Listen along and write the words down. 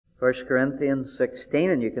1 Corinthians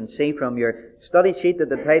 16, and you can see from your study sheet that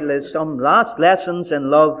the title is Some Last Lessons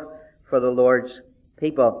in Love for the Lord's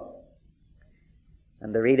People.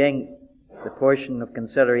 And the reading, the portion of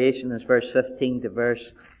consideration is verse 15 to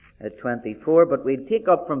verse 24, but we'll take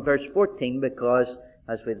up from verse 14 because,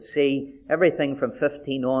 as we'll see, everything from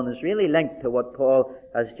 15 on is really linked to what Paul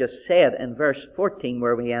has just said in verse 14,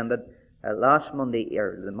 where we ended last Monday,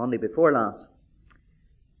 or the Monday before last.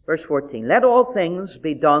 Verse 14, Let all things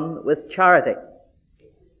be done with charity.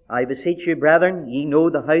 I beseech you, brethren, ye know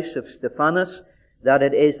the house of Stephanas, that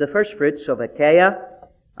it is the firstfruits of Achaia,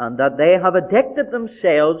 and that they have addicted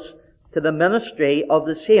themselves to the ministry of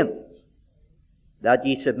the saints, that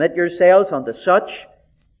ye submit yourselves unto such,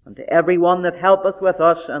 and to every one that helpeth with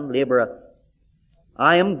us and laboureth.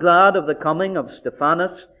 I am glad of the coming of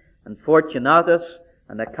Stephanas, and Fortunatus,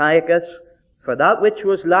 and Achaicus, for that which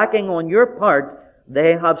was lacking on your part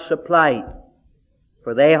they have supplied.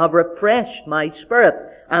 For they have refreshed my spirit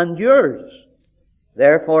and yours.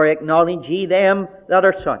 Therefore acknowledge ye them that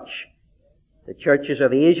are such. The churches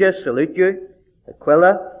of Asia salute you.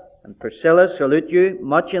 Aquila and Priscilla salute you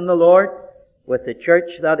much in the Lord, with the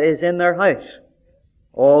church that is in their house.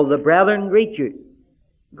 All the brethren greet you.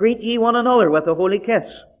 Greet ye one another with a holy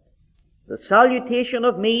kiss. The salutation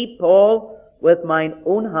of me, Paul, with mine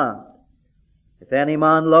own hand. If any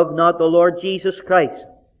man love not the Lord Jesus Christ,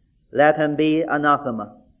 let him be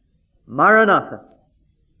anathema. Maranatha.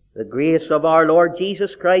 The grace of our Lord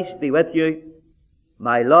Jesus Christ be with you.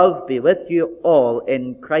 My love be with you all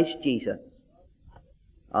in Christ Jesus.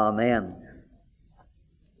 Amen.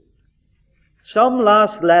 Some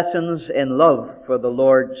last lessons in love for the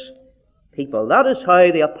Lord's people. That is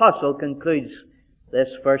how the apostle concludes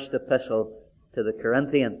this first epistle to the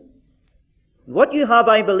Corinthians. What you have,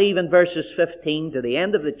 I believe, in verses 15 to the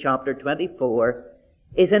end of the chapter 24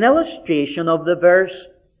 is an illustration of the verse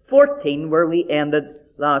 14 where we ended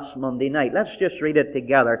last Monday night. Let's just read it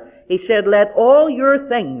together. He said, Let all your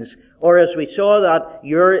things, or as we saw that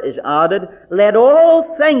your is added, let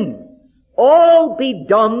all things, all be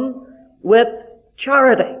done with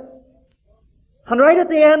charity. And right at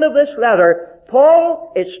the end of this letter,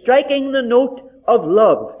 Paul is striking the note of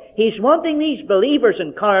love. He's wanting these believers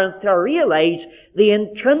in Corinth to realize the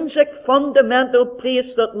intrinsic fundamental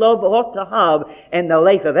place that love ought to have in the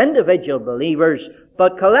life of individual believers,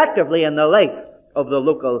 but collectively in the life of the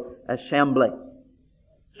local assembly.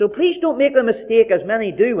 So please don't make the mistake, as many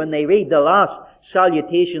do when they read the last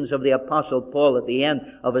salutations of the Apostle Paul at the end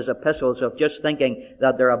of his epistles, of just thinking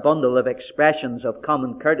that they're a bundle of expressions of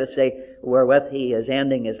common courtesy wherewith he is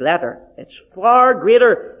ending his letter. It's far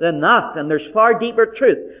greater than that, and there's far deeper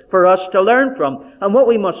truth for us to learn from. And what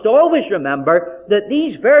we must always remember, that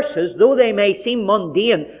these verses, though they may seem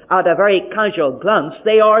mundane at a very casual glance,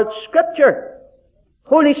 they are Scripture.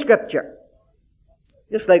 Holy Scripture.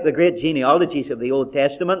 Just like the great genealogies of the Old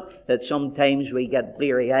Testament that sometimes we get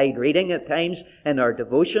bleary-eyed reading at times in our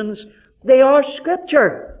devotions, they are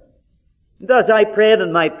Scripture. And as I prayed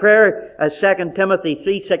in my prayer, as 2 Timothy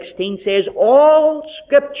 3:16 says, all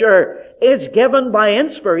Scripture is given by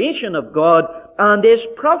inspiration of God and is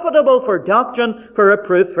profitable for doctrine, for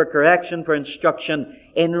reproof, for correction, for instruction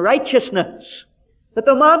in righteousness, that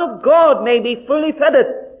the man of God may be fully fitted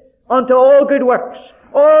unto all good works,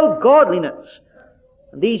 all godliness.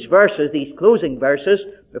 And these verses, these closing verses,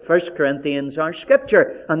 the 1 Corinthians, are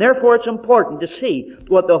Scripture. And therefore it's important to see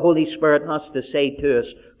what the Holy Spirit has to say to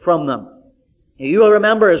us from them. You will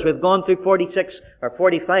remember, as we've gone through 46 or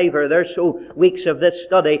 45 or there so weeks of this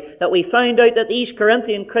study, that we found out that these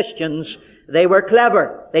Corinthian Christians, they were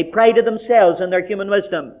clever. They prided themselves in their human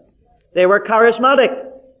wisdom. They were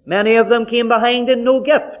charismatic. Many of them came behind in no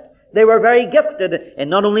gift. They were very gifted in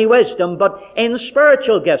not only wisdom, but in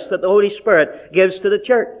spiritual gifts that the Holy Spirit gives to the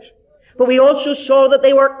church. But we also saw that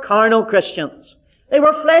they were carnal Christians. They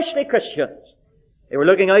were fleshly Christians. They were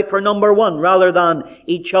looking out for number one rather than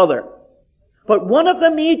each other. But one of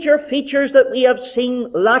the major features that we have seen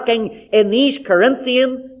lacking in these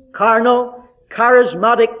Corinthian, carnal,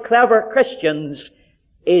 charismatic, clever Christians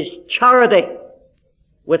is charity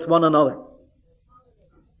with one another.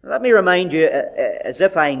 Let me remind you, as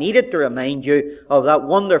if I needed to remind you, of that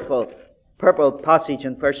wonderful purple passage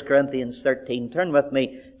in 1 Corinthians 13. Turn with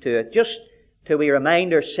me to it, just till we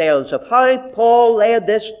remind ourselves of how Paul laid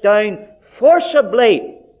this down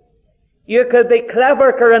forcibly. You could be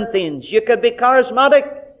clever, Corinthians. You could be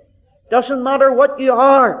charismatic. Doesn't matter what you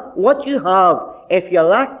are, what you have. If you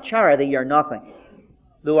lack charity, you're nothing.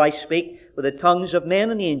 Though I speak with the tongues of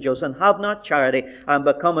men and angels and have not charity, I am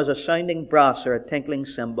become as a sounding brass or a tinkling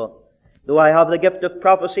cymbal. Though I have the gift of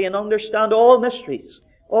prophecy and understand all mysteries,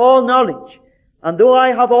 all knowledge, And though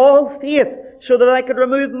I have all faith, so that I could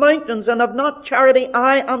remove mountains, and have not charity,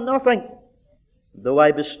 I am nothing. Though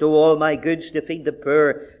I bestow all my goods to feed the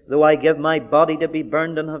poor, though I give my body to be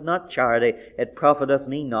burned, and have not charity, it profiteth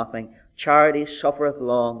me nothing. Charity suffereth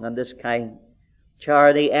long, and is kind.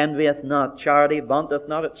 Charity envieth not. Charity vaunteth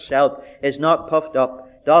not itself, is not puffed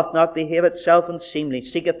up, doth not behave itself unseemly,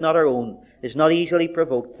 seeketh not her own, is not easily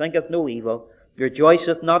provoked, thinketh no evil,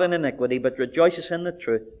 rejoiceth not in iniquity, but rejoiceth in the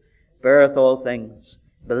truth, beareth all things,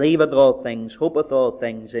 believeth all things, hopeth all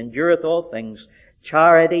things, endureth all things.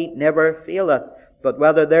 Charity never faileth. But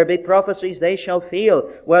whether there be prophecies, they shall fail.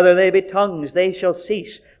 Whether they be tongues, they shall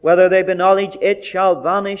cease. Whether they be knowledge, it shall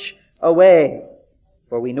vanish away.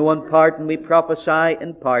 For we know in part, and we prophesy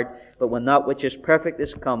in part. But when that which is perfect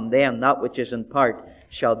is come, then that which is in part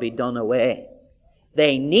shall be done away.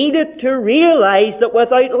 They needed to realize that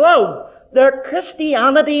without love, their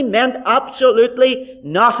Christianity meant absolutely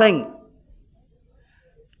nothing.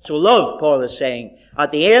 So love, Paul is saying,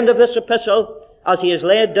 at the end of this epistle, as he has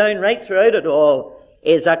laid down right throughout it all,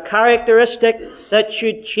 is a characteristic that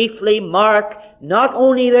should chiefly mark not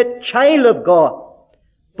only the child of God,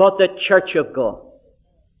 but the church of God.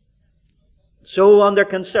 So under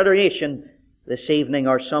consideration this evening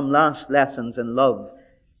are some last lessons in love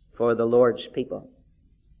for the Lord's people.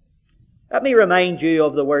 Let me remind you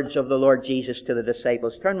of the words of the Lord Jesus to the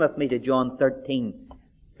disciples. Turn with me to John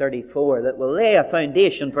 13:34. That will lay a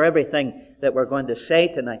foundation for everything that we're going to say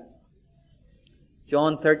tonight.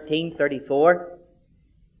 John 13:34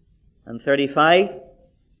 and 35.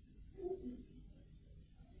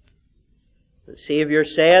 The Saviour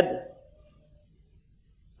said,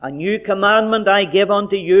 "A new commandment I give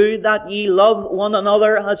unto you, that ye love one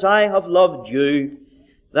another as I have loved you,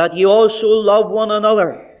 that ye also love one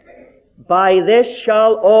another. By this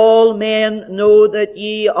shall all men know that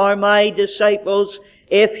ye are my disciples,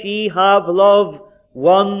 if ye have love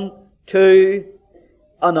one to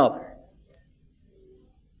another."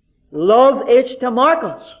 Love is to mark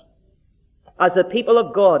us as the people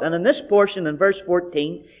of God. And in this portion, in verse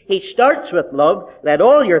 14, he starts with love. Let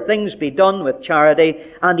all your things be done with charity.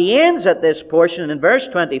 And he ends at this portion in verse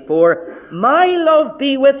 24, my love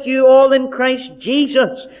be with you all in Christ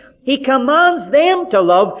Jesus. He commands them to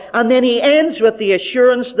love, and then he ends with the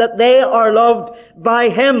assurance that they are loved by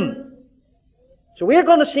him. So we're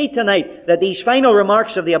going to see tonight that these final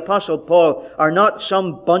remarks of the Apostle Paul are not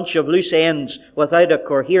some bunch of loose ends without a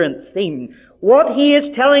coherent theme. What he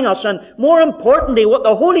is telling us, and more importantly, what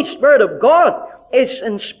the Holy Spirit of God is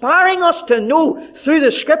inspiring us to know through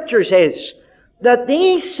the Scriptures is that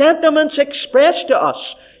these sentiments expressed to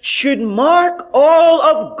us should mark all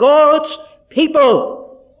of God's people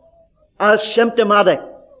as symptomatic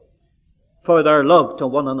for their love to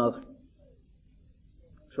one another.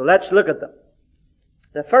 So let's look at them.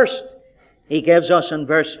 The first he gives us in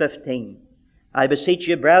verse 15. I beseech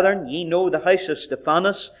you, brethren, ye know the house of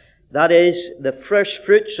Stephanas, that is the first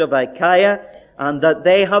fruits of Achaia, and that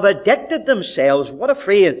they have addicted themselves, what a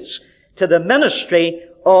phrase, to the ministry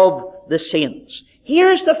of the saints.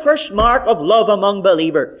 Here's the first mark of love among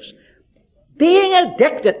believers. Being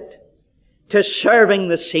addicted to serving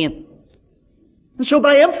the saints. And so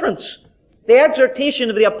by inference, the exhortation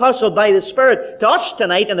of the Apostle by the Spirit to us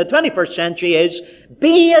tonight in the 21st century is,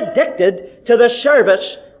 be addicted to the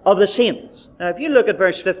service of the saints. Now if you look at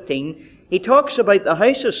verse 15, he talks about the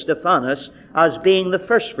house of Stephanas as being the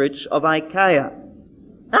firstfruits of Achaia.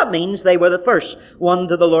 That means they were the first one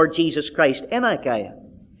to the Lord Jesus Christ in Achaia.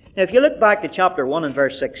 Now if you look back to chapter 1 and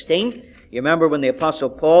verse 16, you remember when the Apostle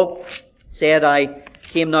Paul said, I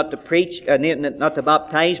came not to preach, not to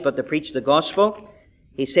baptize, but to preach the gospel.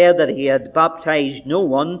 He said that he had baptized no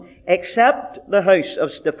one except the house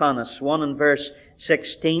of Stephanas. 1 and verse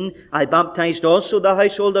 16. I baptized also the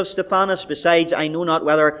household of Stephanas. Besides, I know not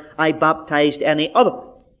whether I baptized any other.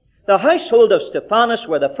 The household of Stephanas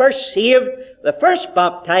were the first saved, the first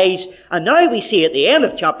baptized, and now we see at the end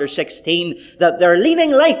of chapter 16 that they're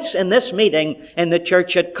leading lights in this meeting in the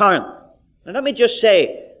church at Corinth. And let me just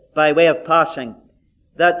say, by way of passing,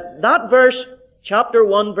 that verse, chapter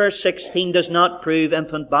 1, verse 16, does not prove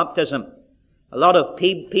infant baptism. A lot of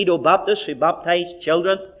pedo-Baptists who baptize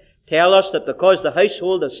children tell us that because the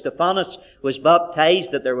household of Stephanas was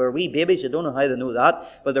baptized, that there were wee babies. I don't know how they know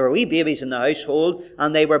that, but there were wee babies in the household,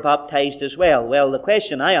 and they were baptized as well. Well, the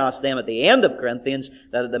question I asked them at the end of Corinthians,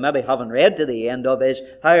 that they maybe haven't read to the end of, is,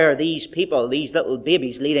 how are these people, these little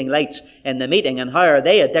babies, leading lights in the meeting, and how are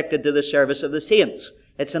they addicted to the service of the saints?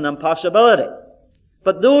 It's an impossibility.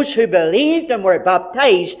 But those who believed and were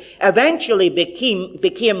baptized eventually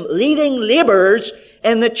became leading laborers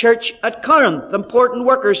in the church at Corinth, important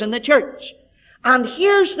workers in the church. And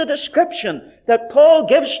here's the description that Paul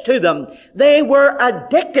gives to them. They were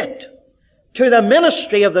addicted to the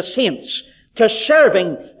ministry of the saints, to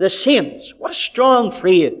serving the saints. What a strong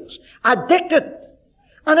phrase. Addicted.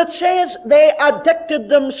 And it says they addicted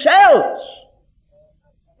themselves.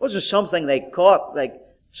 It wasn't something they caught like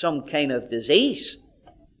some kind of disease.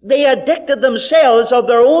 They addicted themselves of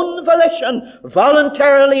their own volition,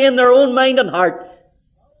 voluntarily in their own mind and heart.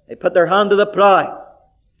 They put their hand to the plough,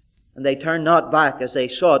 and they turned not back as they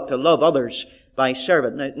sought to love others by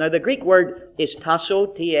serving. Now the Greek word is tasso,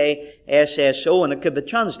 T-A-S-S-O, and it could be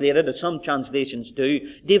translated, as some translations do,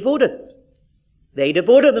 devoted. They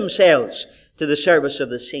devoted themselves to the service of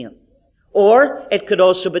the saint. Or it could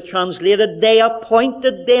also be translated, they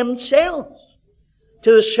appointed themselves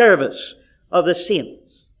to the service of the saints.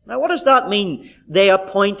 Now what does that mean, they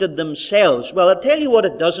appointed themselves? Well, I'll tell you what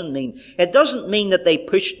it doesn't mean. It doesn't mean that they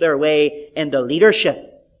pushed their way into leadership.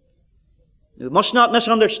 You must not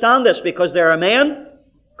misunderstand this, because there are men,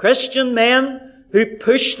 Christian men, who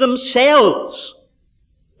push themselves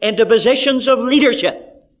into positions of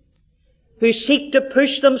leadership, who seek to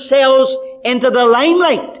push themselves into the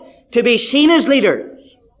limelight to be seen as leaders.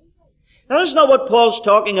 That is not what Paul's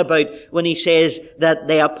talking about when he says that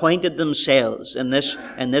they appointed themselves in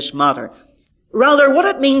this matter. Rather, what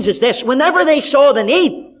it means is this: whenever they saw the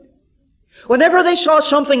need, whenever they saw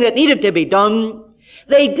something that needed to be done,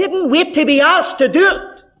 they didn't wait to be asked to do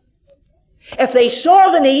it. If they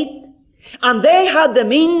saw the need, and they had the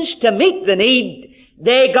means to meet the need,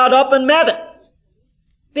 they got up and met it.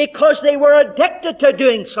 Because they were addicted to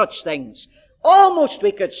doing such things. Almost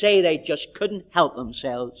we could say they just couldn't help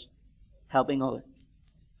themselves helping others.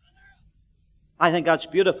 I think that's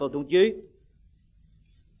beautiful, don't you?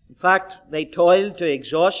 In fact, they toiled to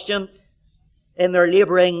exhaustion in their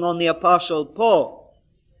labouring on the Apostle Paul.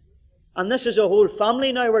 And this is a whole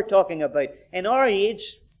family now we're talking about. In our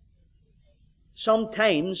age,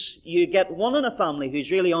 sometimes you get one in a family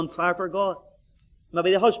who's really on fire for God.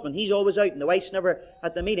 Maybe the husband, he's always out and the wife's never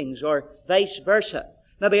at the meetings, or vice versa.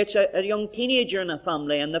 Maybe it's a young teenager in a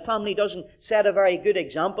family, and the family doesn't set a very good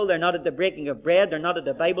example. They're not at the breaking of bread, they're not at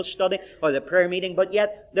the Bible study or the prayer meeting, but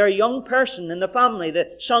yet they're a young person in the family,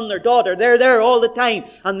 the son or daughter. They're there all the time,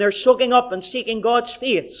 and they're soaking up and seeking God's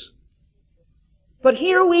face. But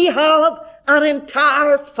here we have an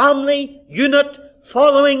entire family unit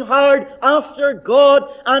following hard after God,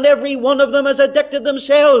 and every one of them has addicted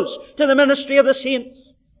themselves to the ministry of the saints.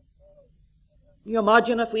 Can you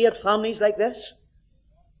imagine if we had families like this?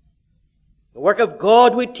 The work of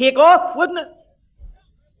God would take off, wouldn't it?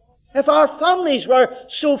 If our families were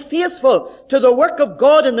so faithful to the work of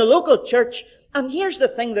God in the local church. And here's the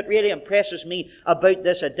thing that really impresses me about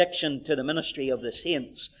this addiction to the ministry of the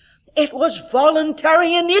saints. It was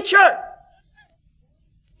voluntary in nature.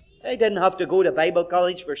 They didn't have to go to Bible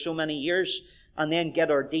college for so many years and then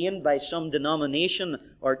get ordained by some denomination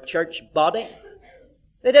or church body.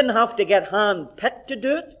 They didn't have to get hand-picked to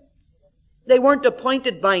do it. They weren't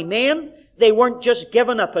appointed by men. They weren't just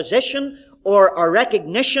given a position or a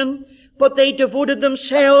recognition, but they devoted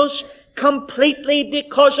themselves completely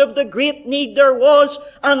because of the great need there was.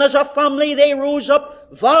 And as a family, they rose up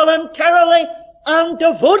voluntarily and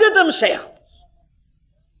devoted themselves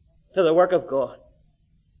to the work of God.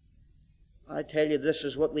 I tell you, this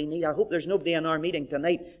is what we need. I hope there's nobody in our meeting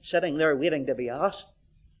tonight sitting there waiting to be asked.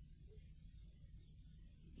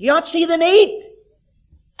 You ought to see the need.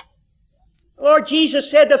 Lord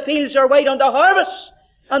Jesus said the fields are white unto harvest,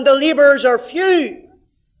 and the labourers are few.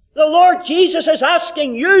 The Lord Jesus is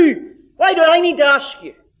asking you. Why do I need to ask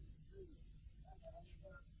you?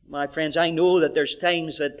 My friends, I know that there's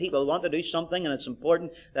times that people want to do something, and it's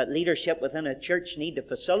important that leadership within a church need to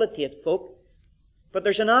facilitate folk. But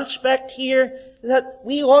there's an aspect here that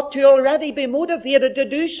we ought to already be motivated to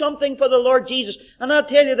do something for the Lord Jesus. And I'll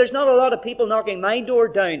tell you, there's not a lot of people knocking my door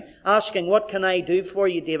down asking, what can I do for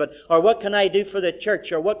you, David? Or what can I do for the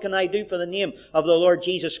church? Or what can I do for the name of the Lord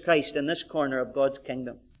Jesus Christ in this corner of God's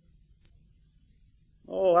kingdom?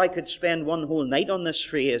 Oh, I could spend one whole night on this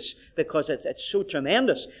phrase because it's so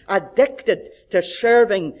tremendous. Addicted to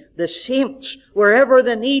serving the saints. Wherever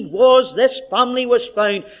the need was, this family was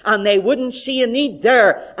found, and they wouldn't see a need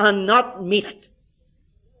there and not meet it.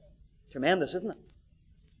 Tremendous, isn't it?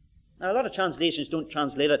 Now, a lot of translations don't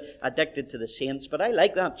translate it addicted to the saints, but I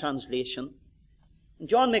like that translation. And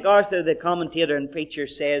John MacArthur, the commentator and preacher,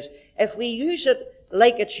 says, if we use it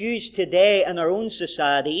like it's used today in our own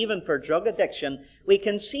society, even for drug addiction, we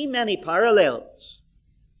can see many parallels.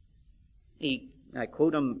 I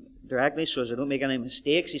quote him directly so as I don't make any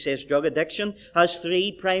mistakes. He says drug addiction has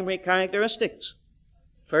three primary characteristics.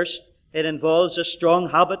 First, it involves a strong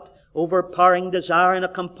habit overpowering desire and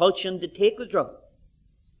a compulsion to take the drug.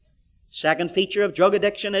 Second feature of drug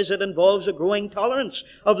addiction is it involves a growing tolerance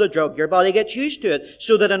of the drug. Your body gets used to it,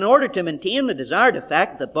 so that in order to maintain the desired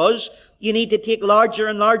effect, the buzz, you need to take larger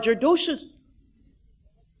and larger doses.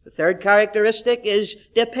 The third characteristic is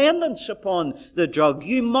dependence upon the drug.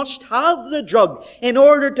 You must have the drug in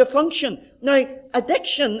order to function. Now,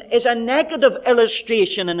 addiction is a negative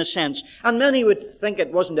illustration in a sense, and many would think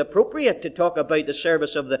it wasn't appropriate to talk about the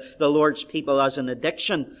service of the Lord's people as an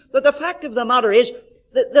addiction. But the fact of the matter is,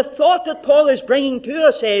 the thought that Paul is bringing to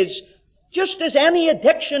us is, just as any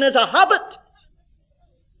addiction is a habit,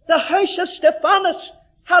 the house of Stephanus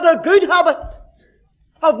had a good habit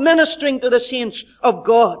of ministering to the saints of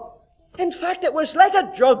God. In fact, it was like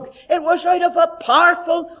a drug. It was out of a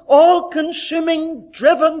powerful, all-consuming,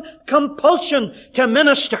 driven compulsion to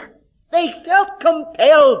minister. They felt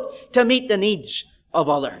compelled to meet the needs of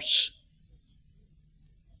others.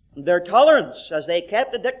 Their tolerance, as they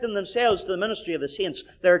kept addicting themselves to the ministry of the saints,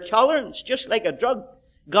 their tolerance, just like a drug,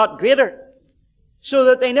 got greater. So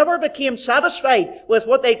that they never became satisfied with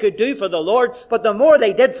what they could do for the Lord, but the more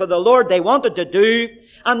they did for the Lord, they wanted to do,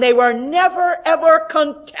 and they were never ever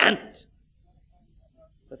content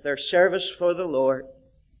with their service for the Lord.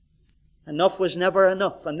 Enough was never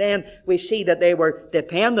enough. And then we see that they were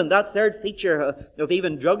dependent, that third feature of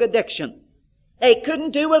even drug addiction. They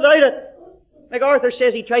couldn't do without it. Like Arthur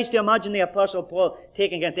says, he tries to imagine the Apostle Paul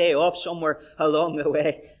taking a day off somewhere along the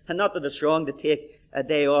way. And not that it's wrong to take a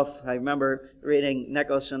day off. I remember reading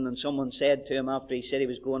Nicholson, and someone said to him after he said he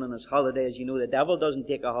was going on his holidays, you know, the devil doesn't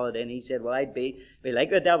take a holiday. And he said, well, I'd be like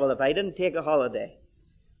the devil if I didn't take a holiday.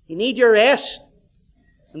 You need your rest.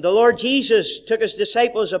 And the Lord Jesus took his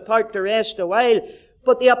disciples apart to rest a while.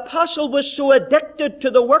 But the apostle was so addicted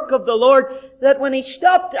to the work of the Lord that when he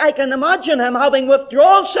stopped, I can imagine him having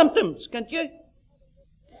withdrawal symptoms, can't you?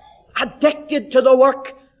 Addicted to the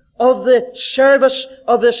work of the service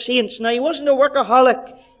of the saints. Now, he wasn't a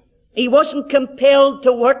workaholic. He wasn't compelled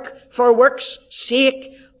to work for work's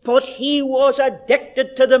sake, but he was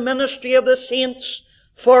addicted to the ministry of the saints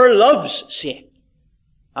for love's sake.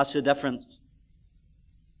 That's the difference.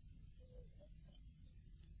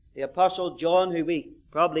 The Apostle John, who we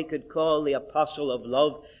probably could call the Apostle of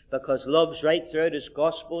Love, because love's right throughout his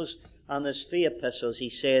Gospels and his 3 epistles, he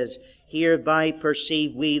says, hereby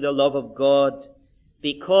perceive we the love of God,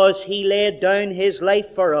 because he laid down his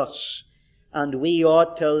life for us, and we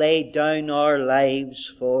ought to lay down our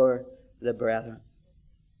lives for the brethren.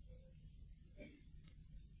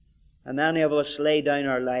 And many of us lay down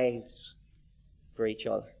our lives for each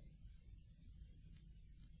other.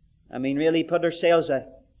 I mean, really put ourselves out.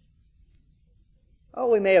 Oh,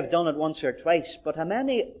 we may have done it once or twice, but how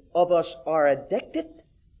many of us are addicted?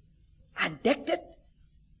 Addicted?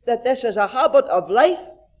 That this is a habit of life?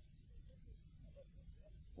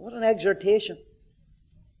 What an exhortation.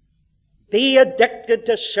 Be addicted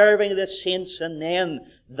to serving the saints, and then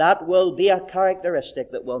that will be a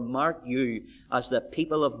characteristic that will mark you as the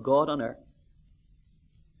people of God on earth.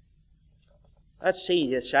 Let's see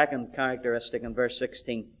the second characteristic in verse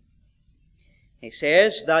 16. He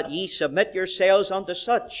says, that ye submit yourselves unto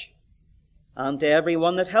such, and to every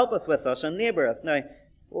one that helpeth with us and laboureth. Now,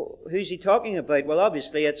 who's he talking about? Well,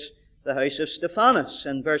 obviously it's the house of Stephanus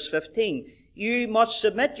in verse 15. You must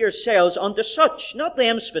submit yourselves unto such, not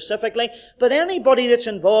them specifically, but anybody that's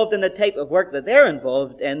involved in the type of work that they're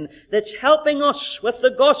involved in, that's helping us with the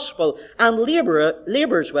gospel and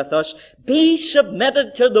labours with us. Be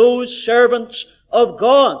submitted to those servants of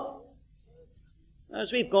God.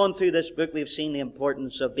 As we've gone through this book, we've seen the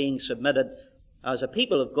importance of being submitted as a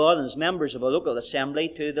people of God and as members of a local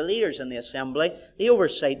assembly to the leaders in the assembly, the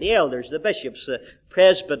oversight, the elders, the bishops, the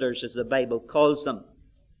presbyters, as the Bible calls them.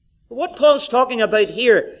 But what Paul's talking about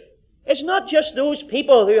here is not just those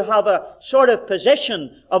people who have a sort of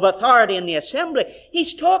position of authority in the assembly.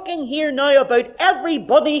 He's talking here now about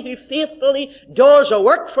everybody who faithfully does a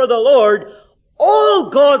work for the Lord. All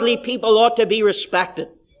godly people ought to be respected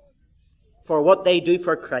for what they do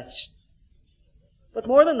for Christ. But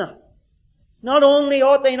more than that, not only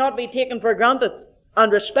ought they not be taken for granted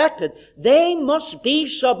and respected, they must be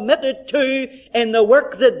submitted to in the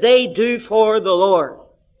work that they do for the Lord.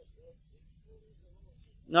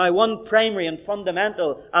 Now, one primary and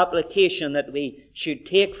fundamental application that we should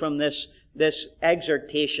take from this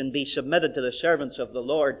exhortation, be submitted to the servants of the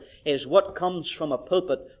Lord, is what comes from a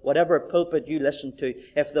pulpit, whatever pulpit you listen to.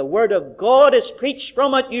 If the Word of God is preached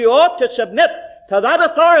from it, you ought to submit to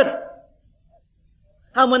that authority.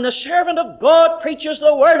 And when the servant of God preaches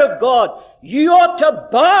the Word of God, you ought to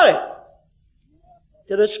bow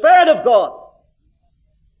to the Spirit of God.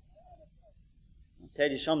 tell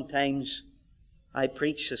you, sometimes I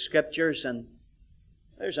preach the Scriptures and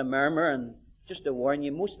there's a murmur, and just to warn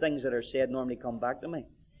you, most things that are said normally come back to me.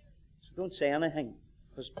 So don't say anything,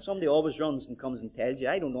 because somebody always runs and comes and tells you.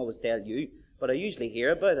 I don't always tell you, but I usually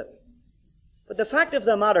hear about it. But the fact of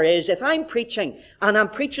the matter is, if I'm preaching, and I'm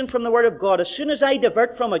preaching from the Word of God, as soon as I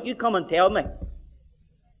divert from it, you come and tell me.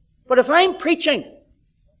 But if I'm preaching,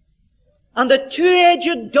 and the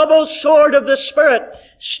two-edged double sword of the Spirit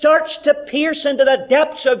starts to pierce into the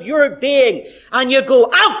depths of your being, and you go,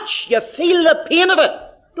 ouch! You feel the pain of it.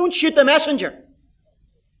 Don't shoot the messenger.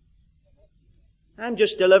 I'm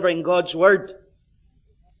just delivering God's Word.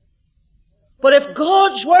 But if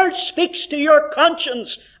God's Word speaks to your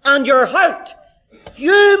conscience and your heart,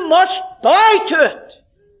 you must bow to it.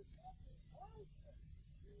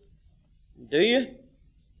 Do you?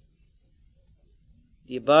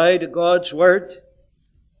 Do you bow to God's Word?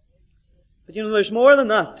 But you know, there's more than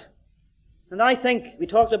that. And I think, we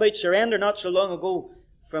talked about surrender not so long ago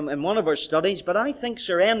in one of our studies, but I think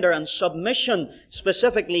surrender and submission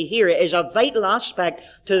specifically here is a vital aspect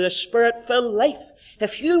to the Spirit-filled life.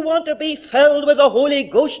 If you want to be filled with the Holy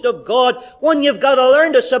Ghost of God, one, you've got to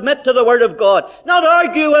learn to submit to the Word of God. Not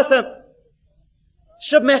argue with Him.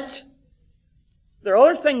 Submit. There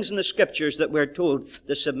are other things in the Scriptures that we're told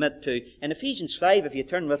to submit to. In Ephesians 5, if you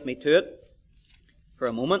turn with me to it for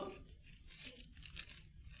a moment.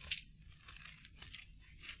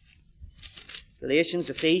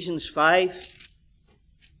 Ephesians 5.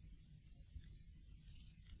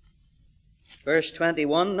 Verse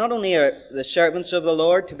 21, not only are the servants of the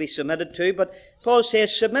Lord to be submitted to, but Paul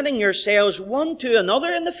says, submitting yourselves one to another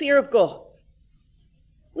in the fear of God.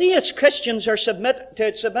 We as Christians are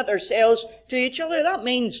to submit ourselves to each other. That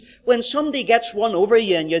means when somebody gets one over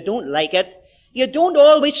you and you don't like it, you don't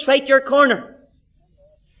always fight your corner.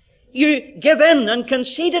 You give in and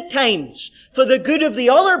concede at times for the good of the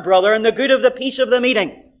other brother and the good of the peace of the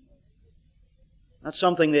meeting. That's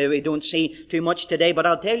something that we don't see too much today, but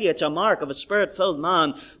I'll tell you, it's a mark of a Spirit-filled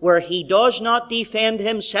man where he does not defend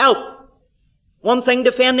himself. One thing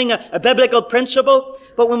defending a biblical principle,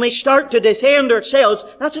 but when we start to defend ourselves,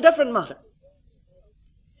 that's a different matter.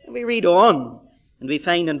 And we read on, and we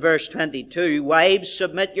find in verse 22, wives,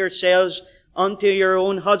 submit yourselves unto your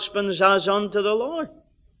own husbands as unto the Lord.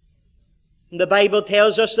 And the Bible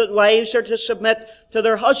tells us that wives are to submit to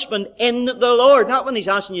their husband in the Lord. Not when he's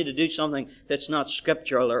asking you to do something that's not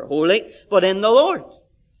scriptural or holy, but in the Lord.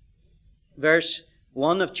 Verse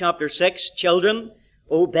 1 of chapter 6, children,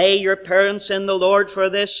 obey your parents in the Lord, for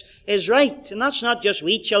this is right. And that's not just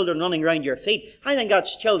wee children running around your feet. I think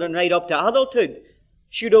that's children right up to adulthood.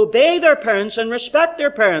 Should obey their parents and respect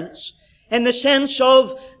their parents in the sense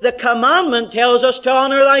of the commandment tells us to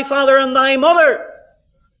honor thy father and thy mother.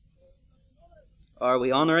 Are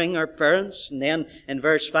we honoring our parents? And then in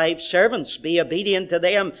verse 5, servants, be obedient to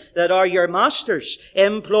them that are your masters.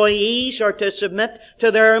 Employees are to submit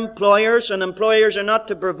to their employers, and employers are not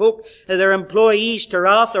to provoke their employees to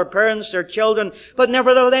wrath, or parents their children. But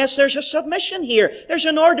nevertheless, there's a submission here. There's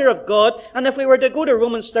an order of God. And if we were to go to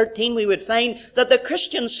Romans 13, we would find that the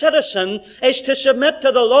Christian citizen is to submit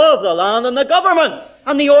to the law of the land and the government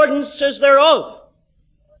and the ordinances thereof.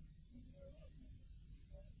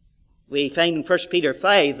 We find in 1 Peter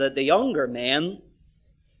 5 that the younger men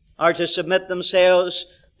are to submit themselves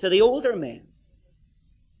to the older men.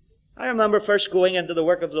 I remember first going into the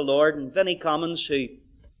work of the Lord, and Vinnie Commons, who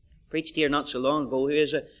preached here not so long ago, who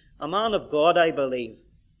is a man of God, I believe.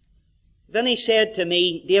 Vinnie said to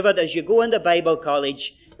me, David, as you go into Bible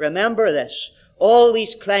college, remember this,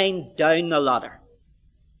 always climb down the ladder,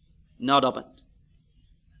 not up it.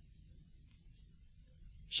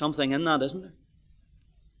 Something in that, isn't there?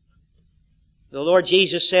 The Lord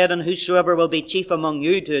Jesus said, and whosoever will be chief among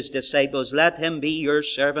you to his disciples, let him be your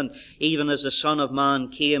servant, even as the Son of Man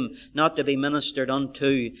came, not to be ministered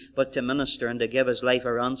unto, but to minister and to give his life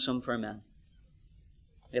a ransom for men.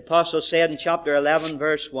 The Apostle said in chapter 11,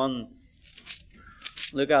 verse 1,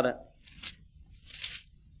 look at it.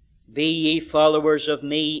 Be ye followers of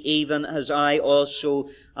me, even as I also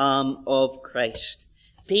am of Christ.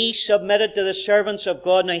 Be submitted to the servants of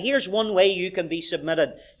God. Now here's one way you can be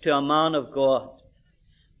submitted to a man of God.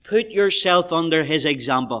 Put yourself under his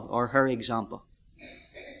example or her example.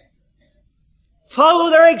 Follow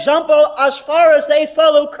their example as far as they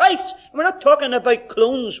follow Christ. We're not talking about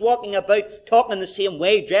clones walking about, talking the same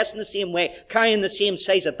way, dressing the same way, carrying the same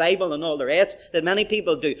size of Bible and all the rest that many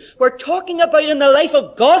people do. We're talking about in the life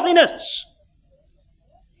of godliness.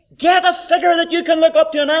 Get a figure that you can look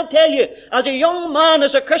up to, and I'll tell you, as a young man,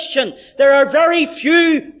 as a Christian, there are very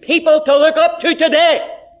few people to look up to today.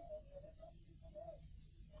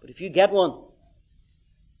 But if you get one,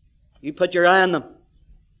 You put your eye on them.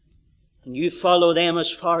 And you follow them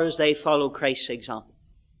as far as they follow Christ's example.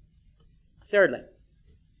 Thirdly,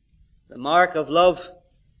 the mark of love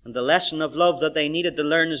and the lesson of love that they needed to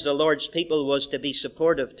learn as the Lord's people was to be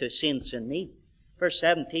supportive to saints in need. Verse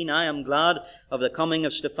 17, I am glad of the coming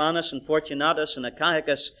of Stephanas and Fortunatus and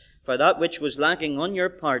Achaicus, for that which was lacking on your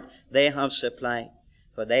part they have supplied.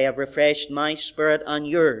 For they have refreshed my spirit and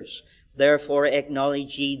yours. Therefore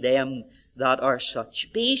acknowledge ye them that are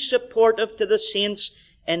such. Be supportive to the saints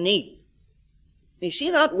in need. You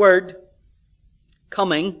see that word,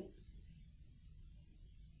 coming?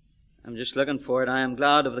 I'm just looking for it. I am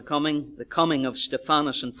glad of the coming of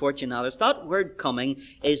Stephanas and Fortunatus. That word coming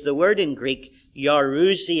is the word in Greek,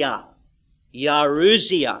 yarousia.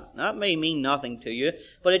 Yarousia. That may mean nothing to you,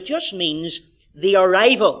 but it just means the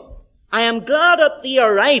arrival. I am glad at the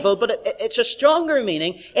arrival, but it's a stronger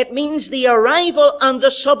meaning. It means the arrival and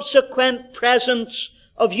the subsequent presence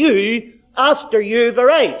of you after you've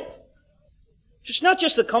arrived. It's not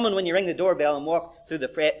just the coming when you ring the doorbell and walk through the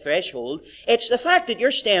threshold. It's the fact that you're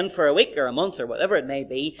staying for a week or a month or whatever it may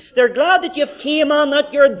be. They're glad that you've came and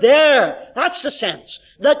that you're there. That's the sense.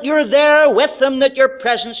 That you're there with them, that your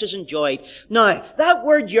presence is enjoyed. Now, that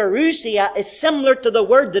word Jerusia is similar to the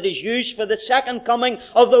word that is used for the second coming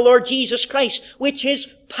of the Lord Jesus Christ, which is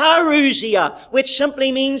parousia, which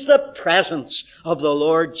simply means the presence of the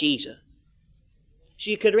Lord Jesus. So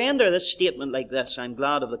you could render this statement like this. I'm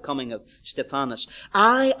glad of the coming of Stephanas.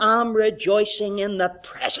 I am rejoicing in the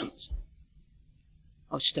presence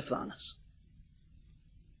of Stephanas.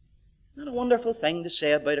 Isn't that a wonderful thing to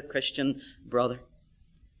say about a Christian brother?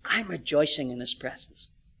 I'm rejoicing in his presence.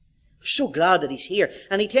 I'm so glad that he's here.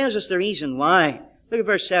 And he tells us the reason why. Look at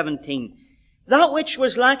verse 17. That which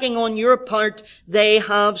was lacking on your part, they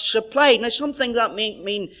have supplied. Now, something that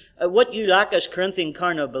mean what you lack as Corinthian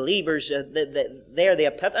carnal believers, they're the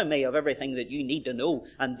epitome of everything that you need to know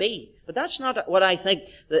and be. But that's not what I think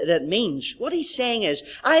that means. What he's saying is,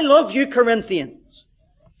 I love you, Corinthians,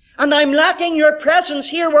 and I'm lacking your presence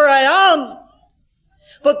here where I am.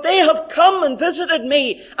 But they have come and visited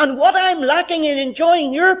me, and what I'm lacking in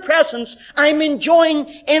enjoying your presence, I'm enjoying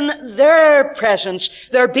in their presence.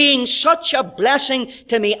 They're being such a blessing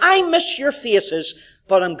to me. I miss your faces,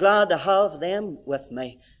 but I'm glad to have them with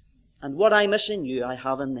me. And what I miss in you, I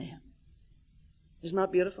have in them. Isn't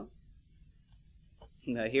that beautiful?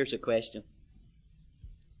 Now, here's a question.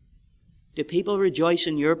 Do people rejoice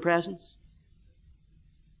in your presence?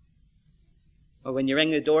 Or when you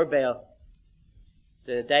ring the doorbell,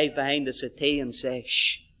 to dive behind the settee and say,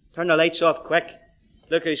 shh, turn the lights off quick.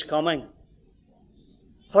 Look who's coming.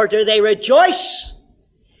 Or do they rejoice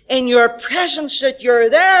in your presence that you're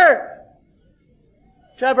there?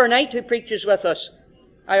 Trevor Knight, who preaches with us,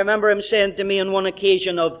 I remember him saying to me on one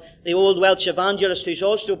occasion of the old Welsh evangelist who's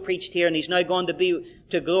also preached here and he's now gone to be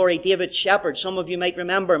to glory, David Shepherd. Some of you might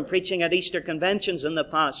remember him preaching at Easter conventions in the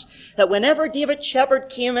past. That whenever David Shepherd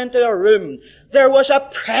came into a room, there was a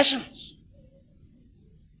presence.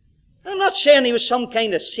 I'm not saying he was some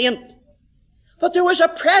kind of saint, but there was a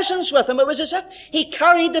presence with him. It was as if he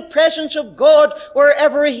carried the presence of God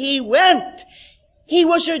wherever he went. He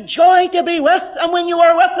was a joy to be with, and when you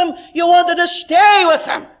were with him, you wanted to stay with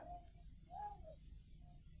him.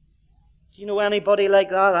 Do you know anybody like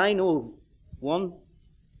that? I know one,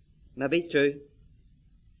 maybe two.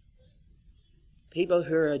 People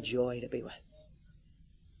who are a joy to be with.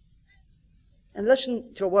 And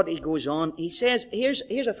listen to what he goes on. He says, here's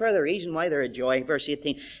a further reason why they're a joy. Verse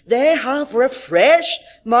 18. They have refreshed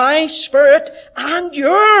my spirit and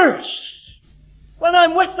yours. When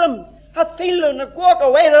I'm with them, I feel and I walk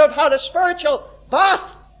away that I've had a spiritual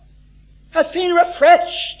bath. I feel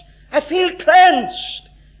refreshed. I feel cleansed.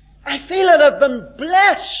 I feel that I've been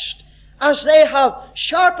blessed as they have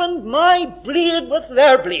sharpened my blade with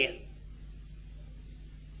their blade.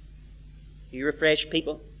 You refresh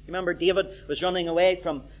people. Remember, David was running away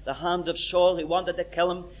from the hand of Saul who wanted to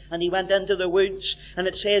kill him, and he went into the woods, and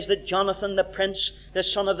it says that Jonathan the prince, the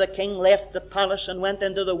son of the king, left the palace and went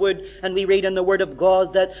into the wood, and we read in the Word of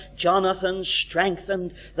God that Jonathan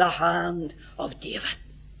strengthened the hand of David.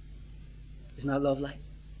 Isn't that lovely?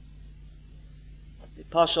 The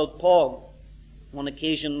Apostle Paul, on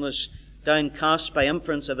occasion, was downcast by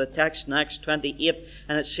inference of the text in Acts 28,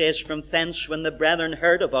 and it says, from thence when the brethren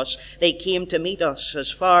heard of us, they came to meet us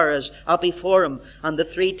as far as Apiforum and the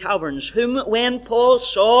 3 taverns, whom when Paul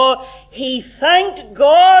saw, he thanked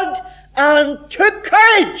God and took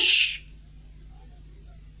courage.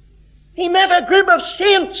 He met a group of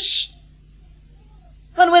saints,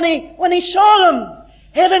 and when he saw them,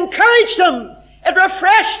 it encouraged him, it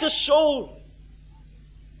refreshed his soul.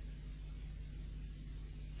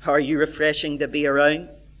 Are you refreshing to be around?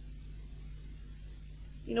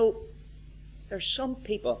 You know, there's some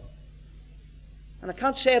people, and I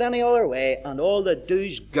can't say it any other way, and all they do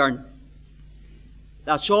is gurn.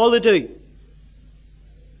 That's all they do.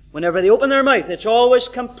 Whenever they open their mouth, it's always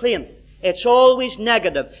complaint. It's always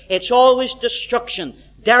negative. It's always destruction,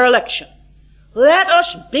 dereliction. Let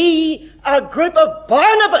us be a group of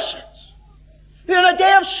Barnabases who in a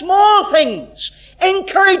day of small things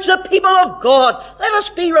encourage the people of God. Let us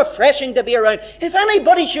be refreshing to be around. If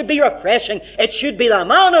anybody should be refreshing, it should be the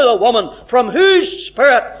man or the woman from whose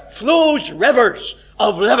spirit flows rivers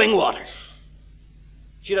of living water.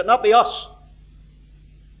 Should it not be us?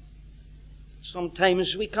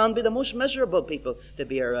 Sometimes we can be the most miserable people to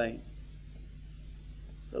be around.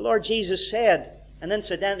 The Lord Jesus said, and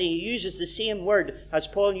incidentally he uses the same word as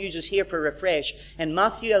Paul uses here for refresh. In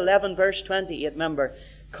Matthew 11 verse 28, remember,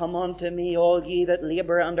 come unto me all ye that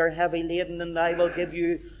labour and are heavy laden, and I will give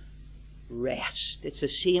you rest. It's the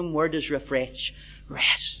same word as refresh.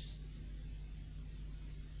 Rest.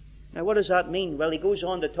 Now what does that mean? Well, he goes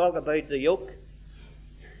on to talk about the yoke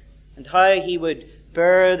and how he would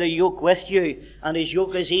bear the yoke with you, and his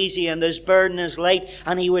yoke is easy and his burden is light,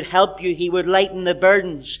 and he would help you, he would lighten the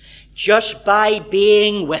burdens just by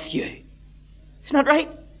being with you. Isn't that right?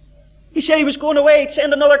 He said he was going away, he'd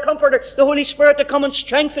send another comforter, the Holy Spirit, to come and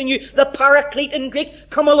strengthen you, the Paraclete in Greek,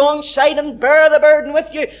 come alongside and bear the burden with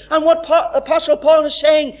you. And what Apostle Paul is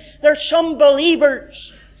saying, there's some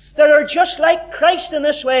believers that are just like Christ in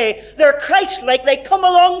this way. They're Christ-like. They come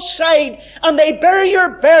alongside and they bear your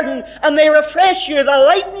burden and they refresh you, they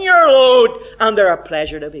lighten your load, and they're a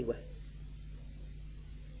pleasure to be with.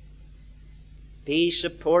 Be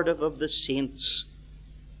supportive of the saints.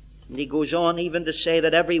 And he goes on even to say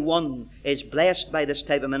that everyone is blessed by this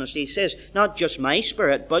type of ministry. He says, not just my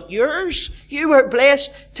spirit, but yours. You were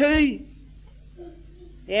blessed too.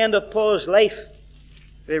 The end of Paul's life,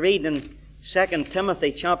 we read in 2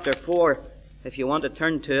 Timothy chapter 4, if you want to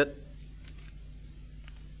turn to it.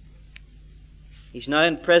 He's now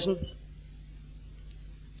in prison,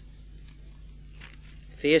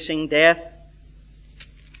 facing death.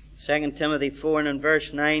 2 Timothy 4 and in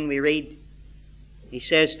verse 9 we read, he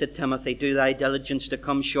says to Timothy, do thy diligence to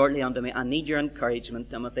come shortly unto me. I need your encouragement,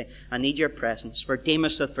 Timothy. I need your presence. For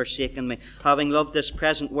Demas hath forsaken me, having loved this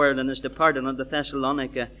present world, and is departed unto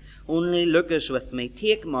Thessalonica. Only Luke is with me.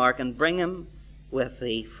 Take Mark and bring him with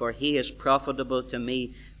thee, for he is profitable to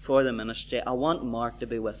me for the ministry. I want Mark to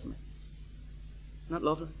be with me. Isn't that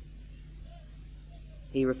lovely?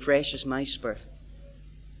 He refreshes my spirit.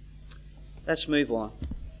 Let's move on.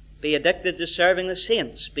 Be addicted to serving the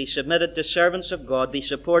saints. Be submitted to servants of God. Be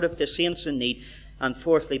supportive to saints in need. And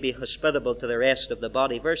fourthly, be hospitable to the rest of the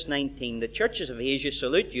body. Verse 19, the churches of Asia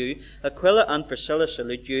salute you. Aquila and Priscilla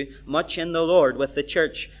salute you, much in the Lord, with the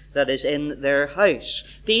church that is in their house.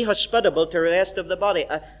 Be hospitable to the rest of the body.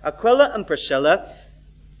 Aquila and Priscilla,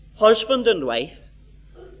 husband and wife,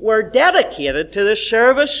 were dedicated to the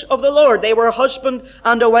service of the Lord. They were a husband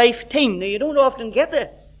and a wife team. Now, you don't often get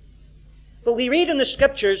this. But we read in the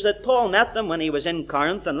Scriptures that Paul met them when he was in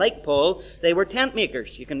Corinth, and like Paul, they were tent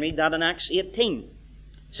makers. You can read that in Acts 18.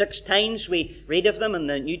 6 times we read of them in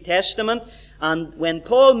the New Testament. And when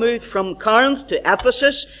Paul moved from Corinth to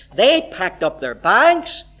Ephesus, they packed up their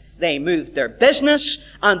bags, they moved their business,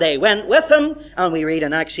 and they went with him. And we read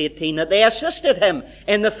in Acts 18 that they assisted him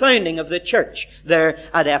in the founding of the church there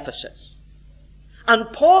at Ephesus.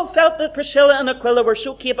 And Paul felt that Priscilla and Aquila were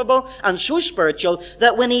so capable and so spiritual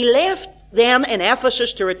that when he left them in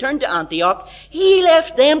Ephesus to return to Antioch, he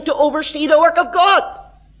left them to oversee the work of God.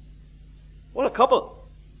 What a couple.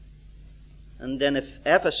 And then if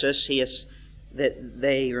Ephesus,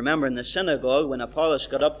 they remember in the synagogue when Apollos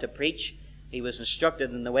got up to preach, he was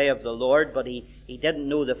instructed in the way of the Lord, but he didn't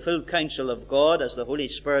know the full counsel of God as the Holy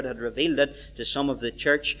Spirit had revealed it to some of the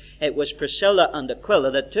church. It was Priscilla and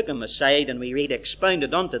Aquila that took him aside, and we read,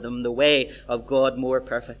 expounded unto them the way of God more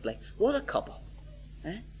perfectly. What a couple.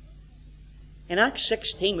 Eh? In Acts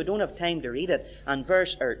 16, we don't have time to read it, and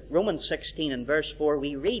Romans 16 and verse 4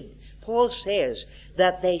 we read, Paul says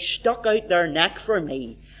that they stuck out their neck for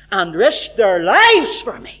me and risked their lives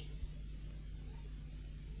for me.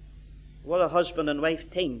 What a husband and wife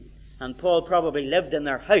team. And Paul probably lived in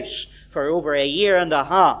their house for over a year and a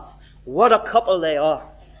half. What a couple they are.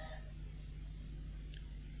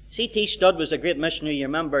 C.T. Studd was a great missionary. You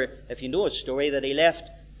remember, if you know his story, that he left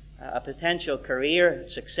a potential career,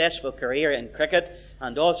 successful career in cricket,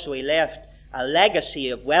 and also he left a legacy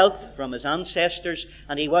of wealth from his ancestors,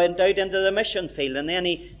 and he went out into the mission field, and then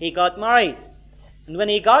he got married. And when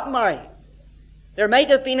he got married, There might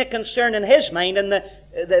have been a concern in his mind and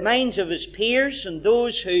the minds of his peers and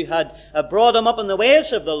those who had brought him up in the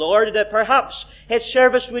ways of the Lord, that perhaps his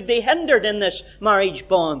service would be hindered in this marriage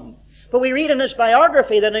bond. But we read in his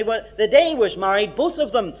biography that the day he was married, both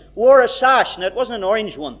of them wore a sash, and it wasn't an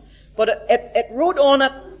orange one. But it wrote on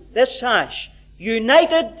it, this sash,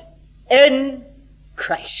 united in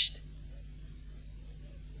Christ.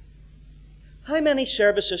 How many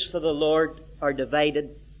services for the Lord are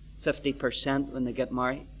divided 50% when they get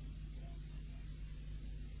married?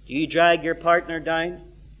 Do you drag your partner down?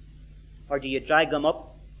 Or do you drag them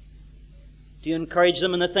up? Do you encourage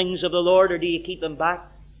them in the things of the Lord, or do you keep them back?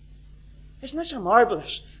 Isn't this a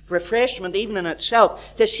marvelous refreshment even in itself,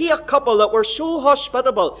 to see a couple that were so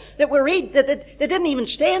hospitable, that we read that they didn't even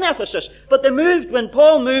stay in Ephesus, but they moved when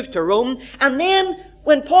Paul moved to Rome, and then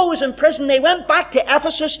when Paul was in prison, they went back to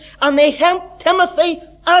Ephesus and they helped Timothy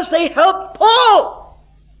as they helped Paul.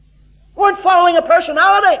 They weren't following a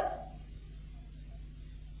personality.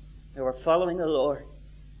 They were following the Lord.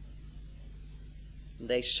 And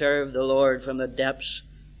they served the Lord from the depths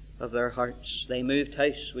of their hearts. They moved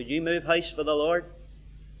house. Would you move house for the Lord?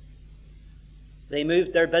 They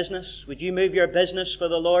moved their business. Would you move your business for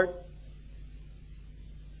the Lord?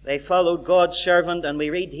 They followed God's servant, and we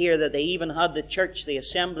read here that they even had the church, the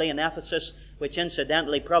assembly in Ephesus, which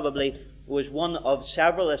incidentally probably was one of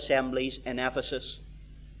several assemblies in Ephesus.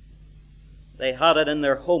 They had it in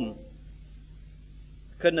their home.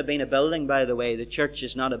 Couldn't have been a building, by the way. The church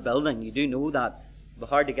is not a building. You do know that. It would be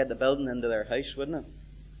hard to get the building into their house, wouldn't it?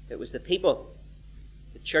 It was the people,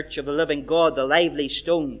 the church of the living God, the lively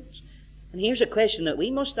stones. And here's a question that we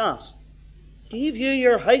must ask. Do you view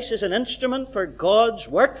your house as an instrument for God's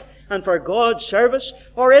work and for God's service?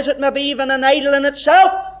 Or is it maybe even an idol in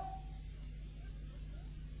itself?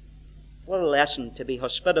 What a lesson to be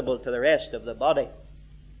hospitable to the rest of the body.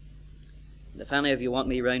 And if any of you want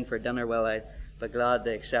me round for dinner, well, I'd be glad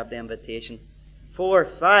to accept the invitation. 4,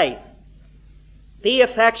 5. Be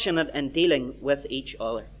affectionate in dealing with each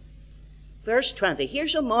other. Verse 20.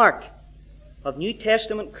 Here's a mark of New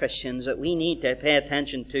Testament Christians that we need to pay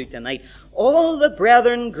attention to tonight. All the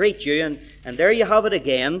brethren greet you, and there you have it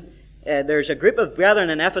again. There's a group of brethren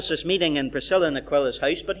in Ephesus meeting in Priscilla and Aquila's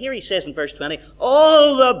house, but here he says in verse 20,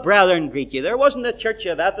 all the brethren greet you. There wasn't the church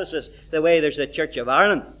of Ephesus the way there's the church of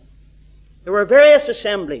Ireland. There were various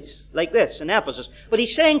assemblies like this in Ephesus, but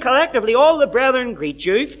he's saying collectively, all the brethren greet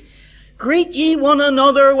you. Greet ye one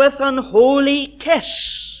another with an holy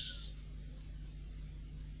kiss.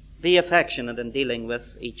 Be affectionate in dealing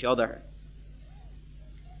with each other.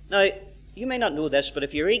 Now, you may not know this, but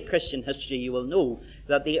if you read Christian history, you will know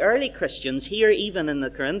that the early Christians, here even in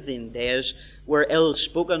the Corinthian days, were ill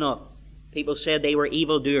spoken of. People said they were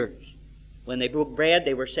evildoers. When they broke bread,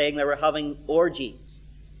 they were saying they were having orgies.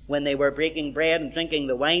 When they were breaking bread and drinking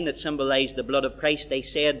the wine that symbolized the blood of Christ, they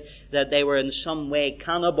said that they were in some way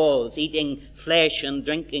cannibals, eating flesh and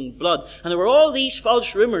drinking blood. And there were all these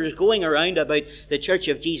false rumors going around about the Church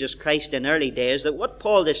of Jesus Christ in early days, that what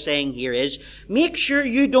Paul is saying here is, make sure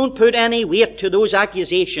you don't put any weight to those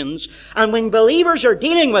accusations, and when believers are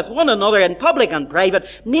dealing with one another in public and private,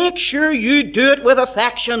 make sure you do it with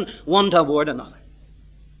affection one toward another.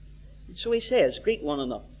 And so he says, greet one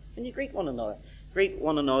another. And you greet one another. Greet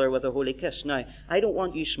one another with a holy kiss. Now, I don't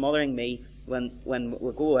want you smothering me when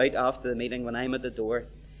we go out after the meeting, when I'm at the door.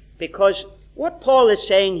 Because what Paul is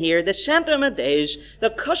saying here, the sentiment is, the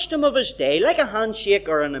custom of his day, like a handshake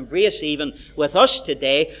or an embrace even with us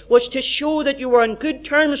today, was to show that you were on good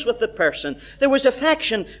terms with the person. There was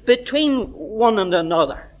affection between one and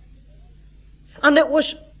another. And it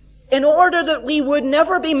was in order that we would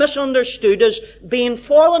never be misunderstood as being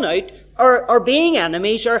fallen out, or being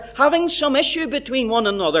enemies, or having some issue between one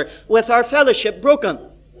another, with our fellowship broken.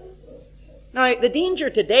 Now, the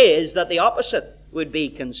danger today is that the opposite would be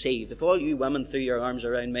conceived. If all you women threw your arms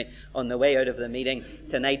around me on the way out of the meeting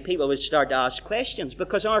tonight, people would start to ask questions,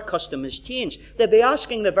 because our custom has changed. They'd be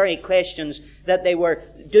asking the very questions that they were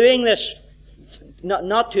doing this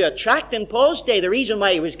not to attract in Paul's day. The reason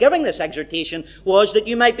why he was giving this exhortation was that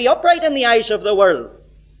you might be upright in the eyes of the world.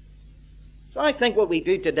 So I think what we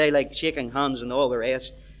do today, like shaking hands and all the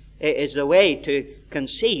rest, is the way to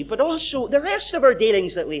conceive, but also the rest of our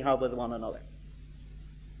dealings that we have with one another.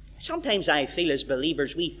 Sometimes I feel as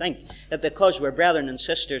believers we think that because we're brethren and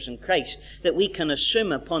sisters in Christ, that we can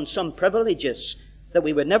assume upon some privileges that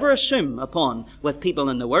we would never assume upon with people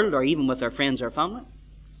in the world, or even with our friends or family.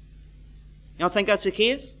 You don't think that's the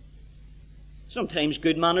case? Sometimes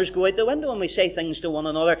good manners go out the window and we say things to one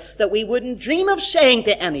another that we wouldn't dream of saying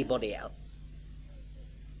to anybody else.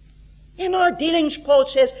 In our dealings, Paul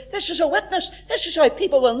says, this is a witness. This is how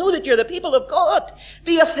people will know that you're the people of God.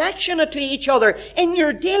 Be affectionate to each other in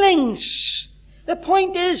your dealings. The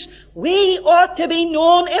point is, we ought to be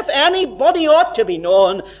known, if anybody ought to be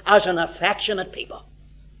known, as an affectionate people.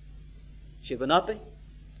 Should we not be?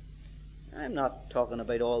 I'm not talking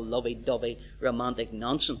about all lovey-dovey romantic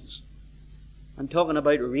nonsense. I'm talking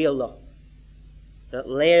about real love that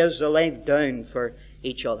lays the life down for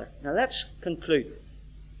each other. Now let's conclude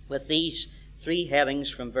with these three headings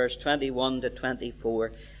from verse 21 to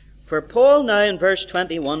 24. For Paul now in verse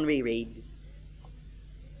 21 we read,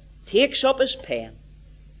 takes up his pen.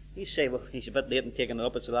 You say, well, he's a bit late in taking it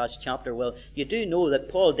up, it's the last chapter. Well, you do know that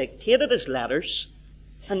Paul dictated his letters,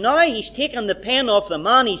 and now he's taken the pen off the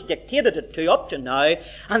man he's dictated it to up to now,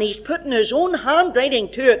 and he's putting his own handwriting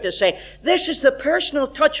to it to say, this is the personal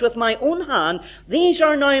touch with my own hand. These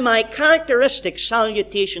are now my characteristic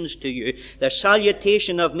salutations to you. The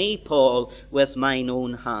salutation of me, Paul, with mine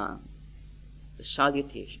own hand. The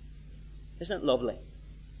salutation. Isn't it lovely?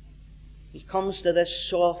 He comes to this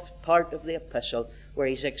soft part of the epistle where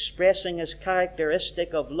he's expressing his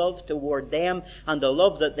characteristic of love toward them and the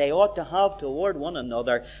love that they ought to have toward one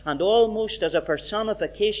another. And almost as a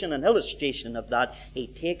personification and illustration of that, he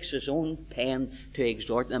takes his own pen to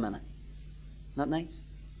exhort them in it. Isn't that nice?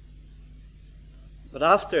 But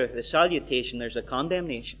after the salutation, there's a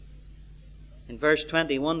condemnation. In verse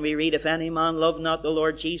 21 we read, if any man love not the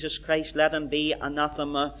Lord Jesus Christ, let him be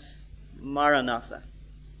anathema maranatha.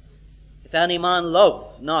 If any man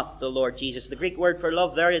love not the Lord Jesus. The Greek word for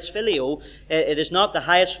love there is phileo. It is not the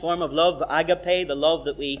highest form of love, agape, the love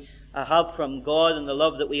that we have from God and the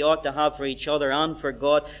love that we ought to have for each other and for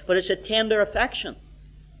God. But it's a tender affection,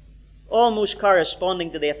 almost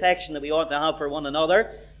corresponding to the affection that we ought to have for one another.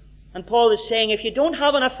 And Paul is saying, if you don't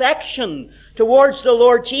have an affection towards the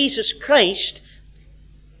Lord Jesus Christ,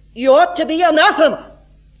 you ought to be anathema.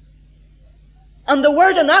 And the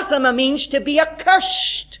word anathema means to be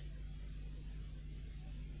accursed.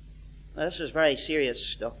 Now, this is very serious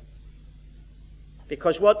stuff.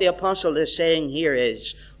 Because what the apostle is saying here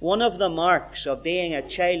is, one of the marks of being a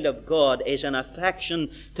child of God is an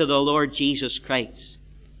affection to the Lord Jesus Christ.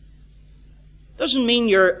 Doesn't mean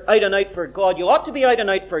you're out and out for God. You ought to be out and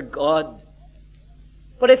out for God.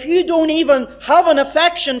 But if you don't even have an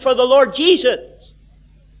affection for the Lord Jesus,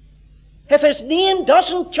 if His name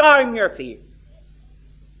doesn't charm your fear,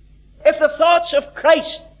 if the thoughts of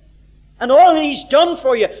Christ and all that He's done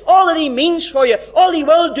for you, all that He means for you, all He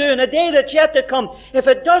will do in a day that's yet to come, if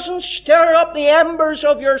it doesn't stir up the embers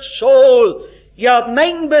of your soul, you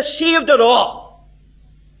mightn't be saved at all.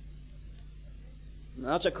 And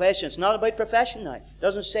that's a question. It's not about profession now. It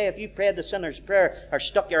doesn't say if you prayed the sinner's prayer or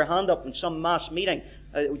stuck your hand up in some mass meeting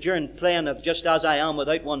during playing of Just As I Am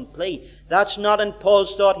without one plea. That's not in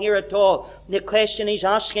Paul's thought here at all. The question he's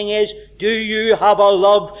asking is, do you have a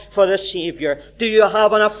love for the Savior? Do you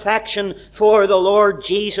have an affection for the Lord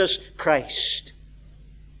Jesus Christ?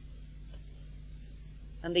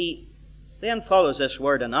 And he then follows this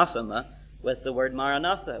word anathema with the word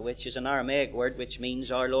maranatha, which is an Aramaic word which means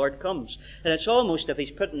our Lord comes. And it's almost, if he's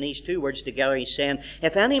putting these two words together, he's saying,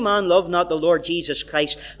 if any man love not the Lord Jesus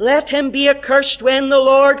Christ, let him be accursed when the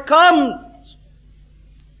Lord comes.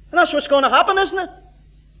 And that's what's going to happen, isn't it?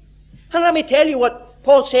 And let me tell you what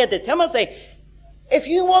Paul said to Timothy. If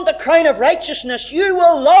you want the crown of righteousness, you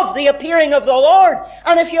will love the appearing of the Lord.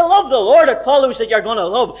 And if you love the Lord, it follows that you're going to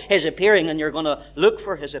love His appearing and you're going to look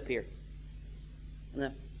for His appearing.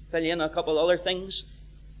 And fill in a couple other things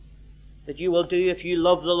that you will do if you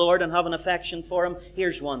love the Lord and have an affection for Him.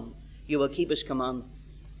 Here's one. You will keep His commandments.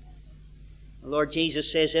 The Lord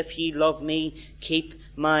Jesus says, if ye love me, keep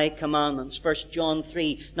my commandments. 1 John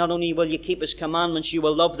 3, not only will you keep His commandments, you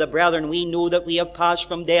will love the brethren. We know that we have passed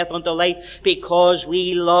from death unto life because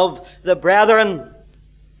we love the brethren.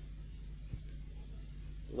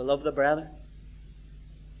 Do we love the brethren?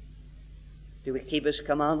 Do we keep His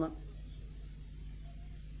commandments?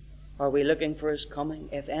 Are we looking for His coming?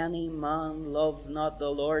 If any man love not the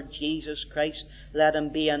Lord Jesus Christ, let him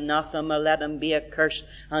be anathema, let him be accursed.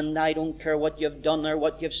 And I don't care what you've done or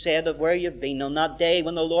what you've said or where you've been. On that day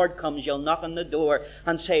when the Lord comes, you'll knock on the door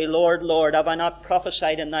and say, Lord, Lord, have I not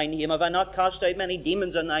prophesied in Thy name? Have I not cast out many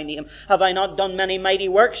demons in Thy name? Have I not done many mighty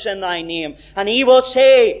works in Thy name? And He will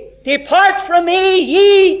say, depart from me,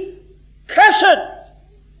 ye cursed. Are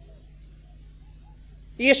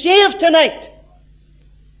you saved tonight?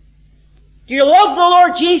 Do you love the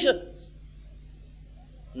Lord Jesus?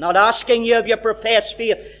 I'm not asking you if you profess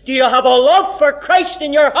faith. Do you have a love for Christ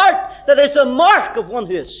in your heart that is the mark of one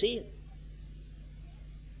who is saved?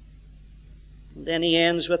 And then he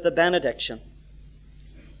ends with the benediction.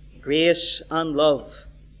 Grace and love.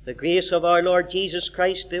 The grace of our Lord Jesus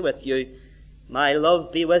Christ be with you. My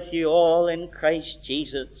love be with you all in Christ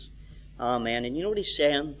Jesus. Amen. And you know what he's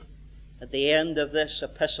saying at the end of this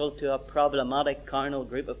epistle to a problematic carnal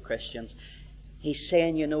group of Christians? He's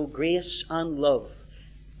saying, you know, grace and love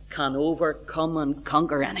can overcome and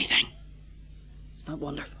conquer anything. Isn't that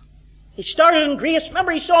wonderful? He started in grace.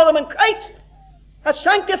 Remember, he saw them in Christ as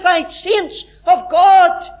sanctified saints of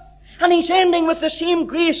God. And he's ending with the same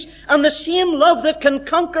grace and the same love that can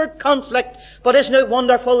conquer conflict. But isn't it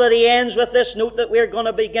wonderful that he ends with this note that we're going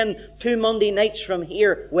to begin 2 Monday nights from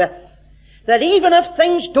here with? That even if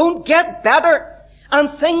things don't get better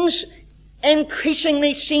and things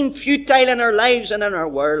increasingly seem futile in our lives and in our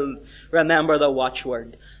world, remember the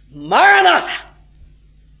watchword, Maranatha!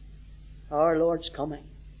 Our Lord's coming.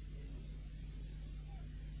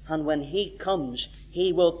 And when he comes,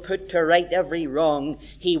 he will put to right every wrong.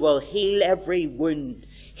 He will heal every wound.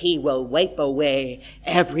 He will wipe away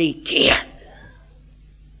every tear.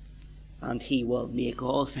 And he will make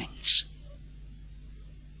all things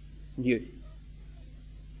new.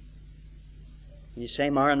 You say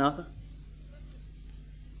Maranatha?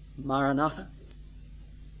 Maranatha?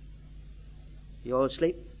 You all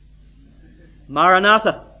asleep?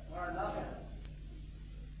 Maranatha! Maranatha!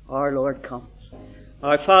 Our Lord comes.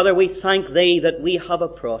 Our Father, we thank Thee that we have a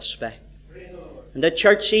prospect. And the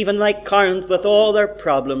church, even like Corinth, with all their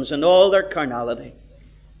problems and all their carnality,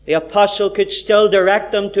 the apostle could still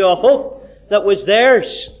direct them to a hope that was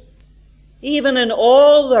theirs, even in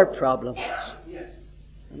all their problems.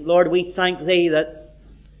 And Lord, we thank Thee that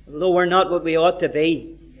though we're not what we ought to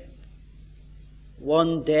be,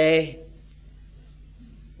 one day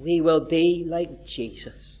we will be like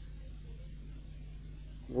Jesus.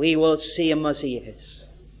 We will see Him as He is.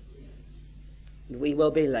 And we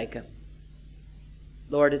will be like Him.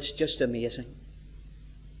 Lord, it's just amazing.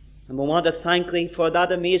 And we want to thank Thee for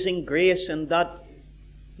that amazing grace and that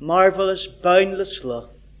marvelous, boundless love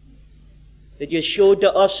that You showed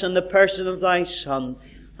to us in the person of Thy Son.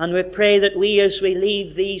 And we pray that we, as we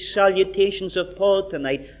leave these salutations of Paul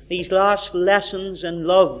tonight, these last lessons in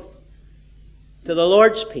love to the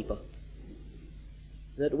Lord's people,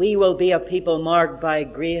 that we will be a people marked by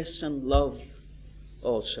grace and love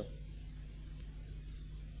also.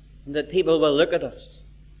 And that people will look at us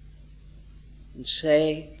and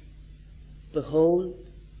say, behold,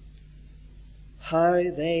 how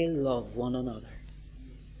they love one another.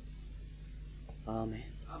 Amen.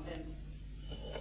 Amen.